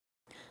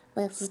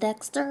This is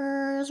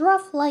Dexter's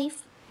rough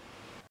life.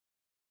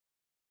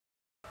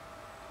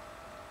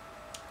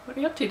 What are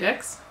you up to,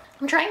 Dex?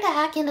 I'm trying to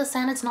hack into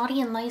Santa's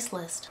naughty and nice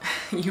list.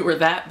 You were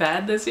that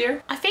bad this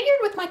year? I figured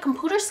with my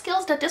computer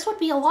skills that this would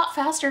be a lot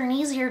faster and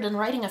easier than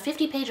writing a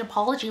 50-page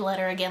apology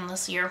letter again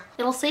this year.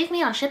 It'll save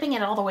me on shipping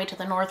it all the way to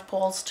the North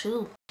Poles,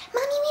 too.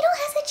 Mommy, we don't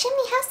have a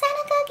chimney. How's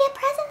Santa gonna get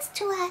presents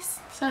to us?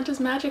 Santa's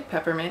magic,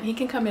 Peppermint. He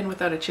can come in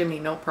without a chimney,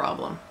 no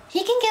problem.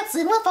 He can get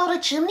in without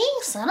a chimney?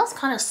 Santa's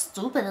kind of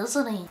stupid,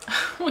 isn't he?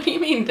 What do you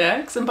mean,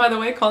 Dex? And by the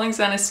way, calling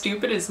Santa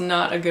stupid is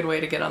not a good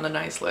way to get on the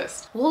nice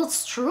list. Well,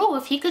 it's true.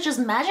 If he could just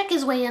magic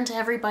his way into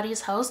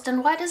everybody's house,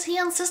 then why does he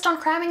insist on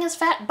cramming his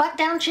fat butt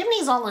down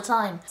chimneys all the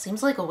time?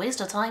 Seems like a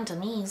waste of time to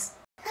me.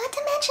 Not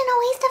to mention a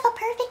waste of a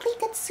perfectly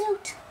good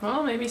suit.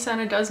 Well, maybe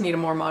Santa does need a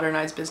more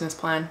modernized business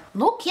plan.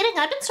 No kidding,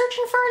 I've been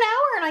searching for an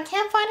hour and I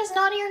can't find his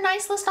naughty or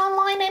nice list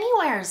online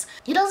anywheres.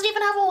 He doesn't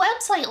even have a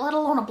website, let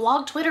alone a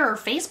blog, Twitter, or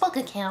Facebook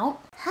account.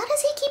 How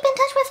does he keep in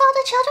touch with all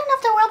the children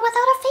of the world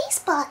without a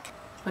Facebook?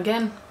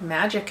 Again,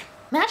 magic.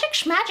 Magic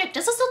schmagic,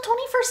 this is the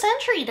 21st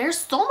century. There's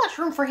so much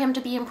room for him to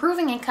be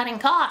improving and cutting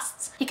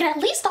costs. He could at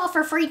least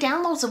offer free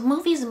downloads of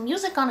movies and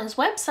music on his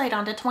website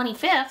on the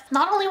 25th.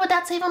 Not only would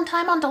that save him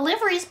time on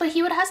deliveries, but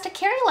he would have to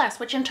carry less,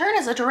 which in turn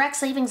is a direct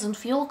savings in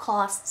fuel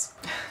costs.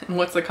 And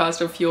what's the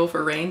cost of fuel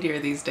for reindeer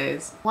these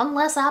days? One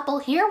less apple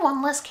here,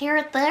 one less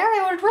carrot there.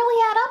 It would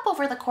really add up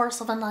over the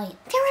course of a night.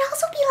 There would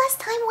also be less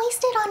time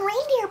wasted on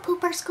reindeer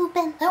pooper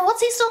scooping. And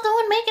what's he still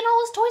doing making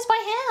all his toys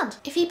by hand?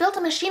 If he built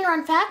a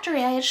machine-run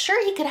factory, I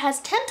assure he could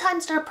have 10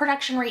 times the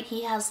production rate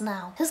he has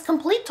now. His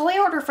complete toy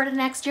order for the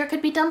next year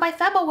could be done by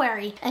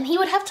February, and he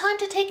would have time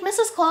to take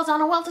Mrs. Claus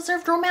on a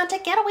well-deserved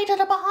romantic getaway to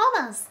the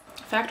Bahamas.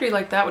 A factory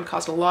like that would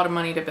cost a lot of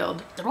money to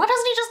build. Then why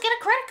doesn't he just get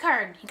a credit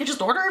card? He could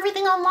just order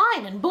everything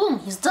online and boom,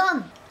 he's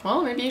done.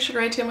 Well, maybe you should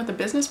write to him with a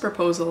business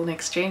proposal in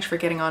exchange for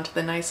getting onto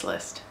the nice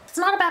list. It's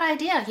not a bad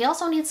idea. He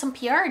also needs some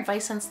PR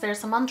advice since there's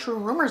some untrue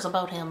rumors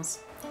about him.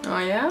 Oh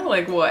yeah?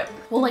 Like what?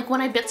 Well, like when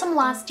I bit some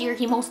last year,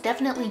 he most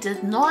definitely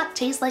did not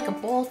taste like a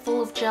bowl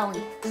full of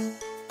jelly.